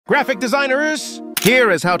graphic designers!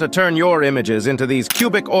 Here is how to turn your images into these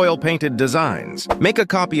cubic oil-painted designs. Make a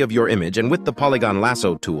copy of your image and with the polygon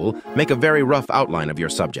lasso tool, make a very rough outline of your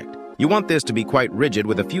subject. You want this to be quite rigid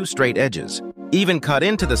with a few straight edges. Even cut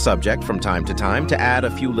into the subject from time to add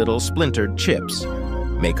a few little splintered chips.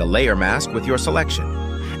 Make a layer mask with your selection.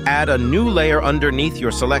 Add a new layer underneath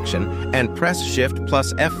your selection and press Shift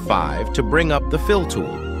plus F5 to bring up the fill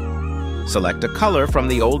tool. Select a color from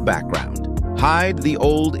the old background. Hide the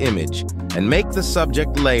old image and make the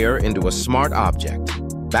subject layer into a smart object.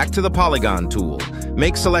 Back to the polygon tool.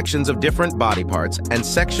 Make selections of different body parts and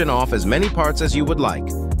section off as many parts as you would like.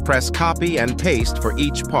 Press copy and paste for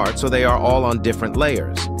each part so they are all on different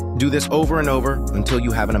layers. Do this over and over until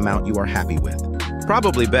you have an amount you are happy with.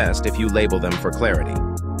 Probably best if you label them for clarity.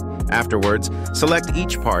 Afterwards, select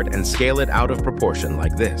each part and scale it out of proportion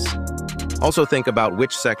like this. Also think about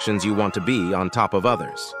which sections you want to be on top of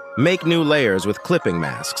others. Make new layers with clipping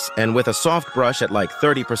masks, and with a soft brush at like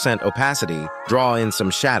 30% opacity, draw in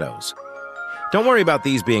some shadows. Don't worry about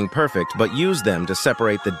these being perfect, but use them to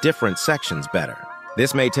separate the different sections better.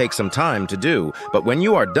 This may take some time to do, but when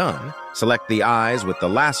you are done, select the eyes with the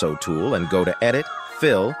lasso tool and go to Edit,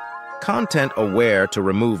 Fill, Content Aware to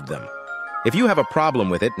remove them. If you have a problem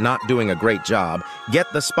with it not doing a great job,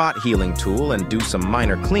 get the spot healing tool and do some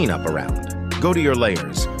minor cleanup around. Go to your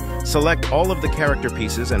layers. Select all of the character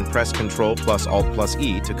pieces and press Ctrl plus Alt plus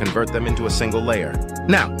E to convert them into a single layer.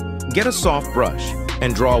 Now, get a soft brush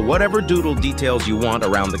and draw whatever doodle details you want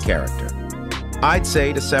around the character. I'd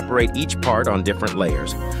say to separate each part on different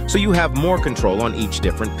layers, so you have more control on each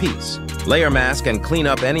different piece. Layer mask and clean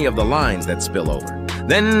up any of the lines that spill over.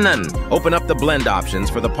 Then open up the blend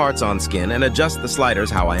options for the parts on skin and adjust the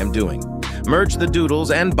sliders how I am doing. Merge the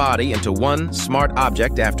doodles and body into one smart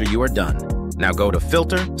object after you are done. Now go to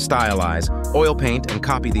Filter, Stylize, Oil Paint, and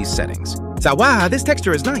copy these settings. Wow, this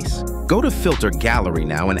texture is nice. Go to Filter Gallery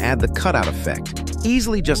now and add the cutout effect.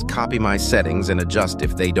 Easily just copy my settings and adjust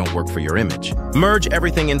if they don't work for your image. Merge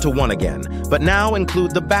everything into one again, but now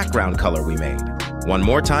include the background color we made. One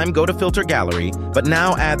more time, go to Filter Gallery, but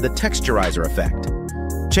now add the texturizer effect.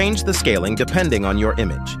 Change the scaling depending on your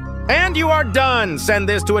image. And you are done! Send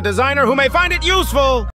this to a designer who may find it useful!